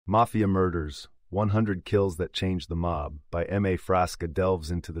Mafia Murders, 100 Kills That Changed the Mob by M.A. Frasca delves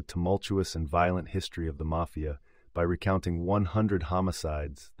into the tumultuous and violent history of the Mafia by recounting 100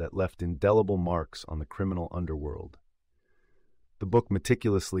 homicides that left indelible marks on the criminal underworld. The book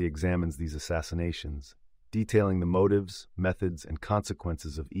meticulously examines these assassinations, detailing the motives, methods, and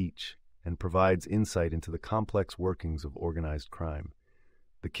consequences of each, and provides insight into the complex workings of organized crime.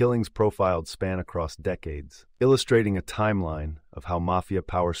 The killings profiled span across decades, illustrating a timeline of how mafia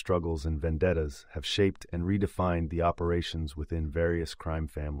power struggles and vendettas have shaped and redefined the operations within various crime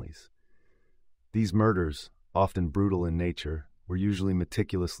families. These murders, often brutal in nature, were usually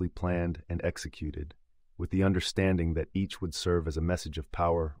meticulously planned and executed, with the understanding that each would serve as a message of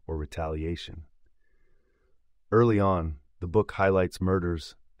power or retaliation. Early on, the book highlights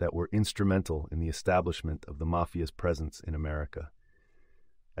murders that were instrumental in the establishment of the mafia's presence in America.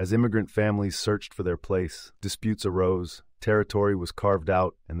 As immigrant families searched for their place, disputes arose, territory was carved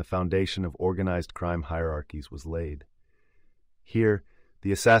out, and the foundation of organized crime hierarchies was laid. Here,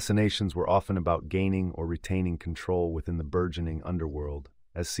 the assassinations were often about gaining or retaining control within the burgeoning underworld,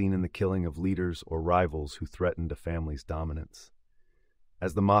 as seen in the killing of leaders or rivals who threatened a family's dominance.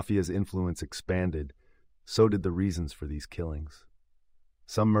 As the mafia's influence expanded, so did the reasons for these killings.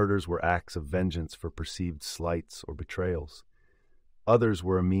 Some murders were acts of vengeance for perceived slights or betrayals. Others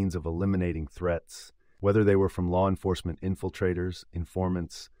were a means of eliminating threats, whether they were from law enforcement infiltrators,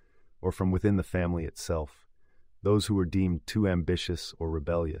 informants, or from within the family itself, those who were deemed too ambitious or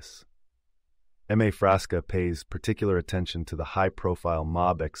rebellious. M.A. Frasca pays particular attention to the high-profile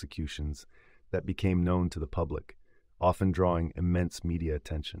mob executions that became known to the public, often drawing immense media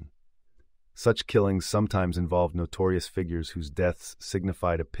attention. Such killings sometimes involved notorious figures whose deaths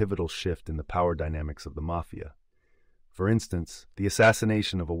signified a pivotal shift in the power dynamics of the mafia. For instance, the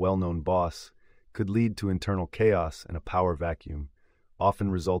assassination of a well-known boss could lead to internal chaos and a power vacuum, often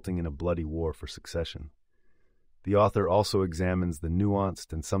resulting in a bloody war for succession. The author also examines the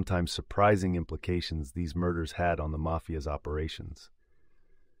nuanced and sometimes surprising implications these murders had on the mafia's operations.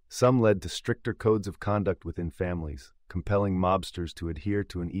 Some led to stricter codes of conduct within families, compelling mobsters to adhere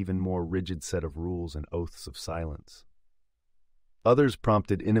to an even more rigid set of rules and oaths of silence. Others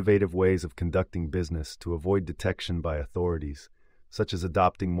prompted innovative ways of conducting business to avoid detection by authorities, such as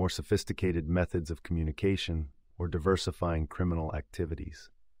adopting more sophisticated methods of communication or diversifying criminal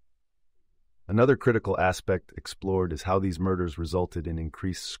activities. Another critical aspect explored is how these murders resulted in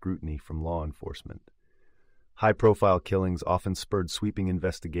increased scrutiny from law enforcement. High-profile killings often spurred sweeping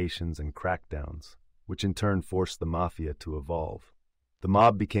investigations and crackdowns, which in turn forced the mafia to evolve. The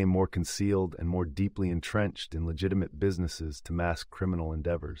mob became more concealed and more deeply entrenched in legitimate businesses to mask criminal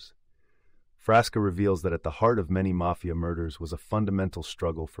endeavors. Frasca reveals that at the heart of many mafia murders was a fundamental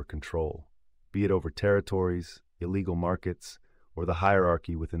struggle for control, be it over territories, illegal markets, or the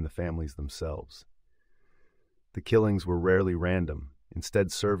hierarchy within the families themselves. The killings were rarely random,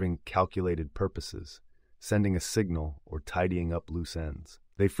 instead serving calculated purposes, sending a signal or tidying up loose ends.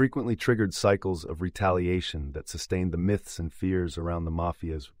 They frequently triggered cycles of retaliation that sustained the myths and fears around the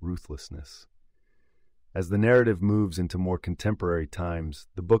mafia's ruthlessness. As the narrative moves into more contemporary times,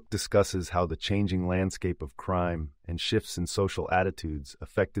 the book discusses how the changing landscape of crime and shifts in social attitudes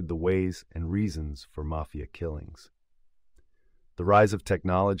affected the ways and reasons for mafia killings. The rise of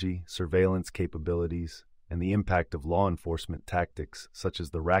technology, surveillance capabilities, and the impact of law enforcement tactics such as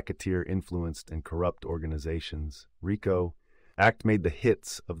the racketeer-influenced and corrupt organizations, RICO, Act made the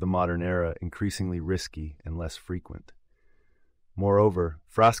hits of the modern era increasingly risky and less frequent. Moreover,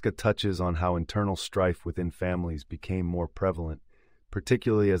 Frasca touches on how internal strife within families became more prevalent,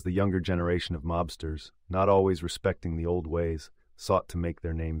 particularly as the younger generation of mobsters, not always respecting the old ways, sought to make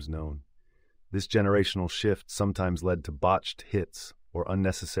their names known. This generational shift sometimes led to botched hits or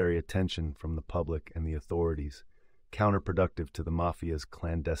unnecessary attention from the public and the authorities, counterproductive to the mafia's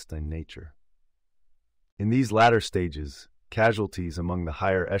clandestine nature. In these latter stages, casualties among the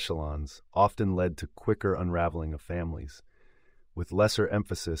higher echelons often led to quicker unraveling of families, with lesser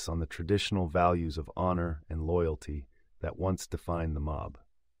emphasis on the traditional values of honor and loyalty that once defined the mob.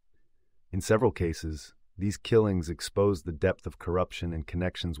 In several cases, these killings exposed the depth of corruption and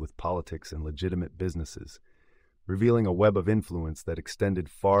connections with politics and legitimate businesses, revealing a web of influence that extended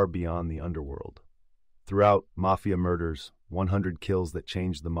far beyond the underworld. Throughout Mafia Murders, 100 Kills That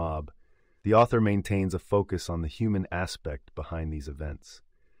Changed the Mob, the author maintains a focus on the human aspect behind these events.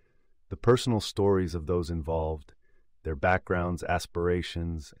 The personal stories of those involved, their backgrounds,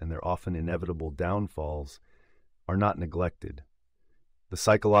 aspirations, and their often inevitable downfalls are not neglected. The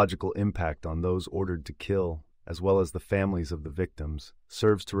psychological impact on those ordered to kill as well as the families of the victims,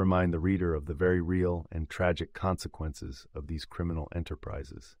 serves to remind the reader of the very real and tragic consequences of these criminal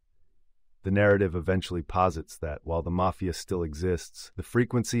enterprises. The narrative eventually posits that, while the mafia still exists, the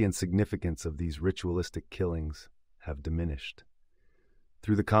frequency and significance of these ritualistic killings have diminished.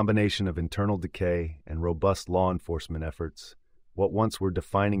 Through the combination of internal decay and robust law enforcement efforts, what once were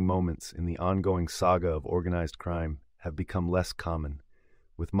defining moments in the ongoing saga of organized crime have become less common,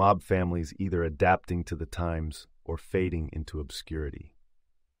 with mob families either adapting to the times or fading into obscurity.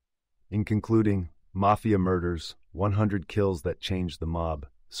 In concluding, Mafia Murders, 100 Kills That Changed the Mob,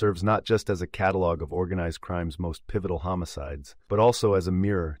 serves not just as a catalog of organized crime's most pivotal homicides, but also as a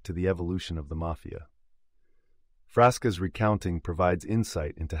mirror to the evolution of the mafia. Frasca's recounting provides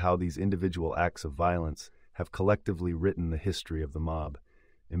insight into how these individual acts of violence have collectively written the history of the mob,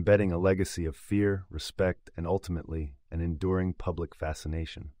 embedding a legacy of fear, respect, and ultimately, an enduring public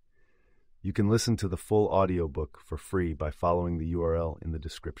fascination. You can listen to the full audiobook for free by following the URL in the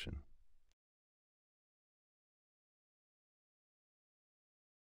description.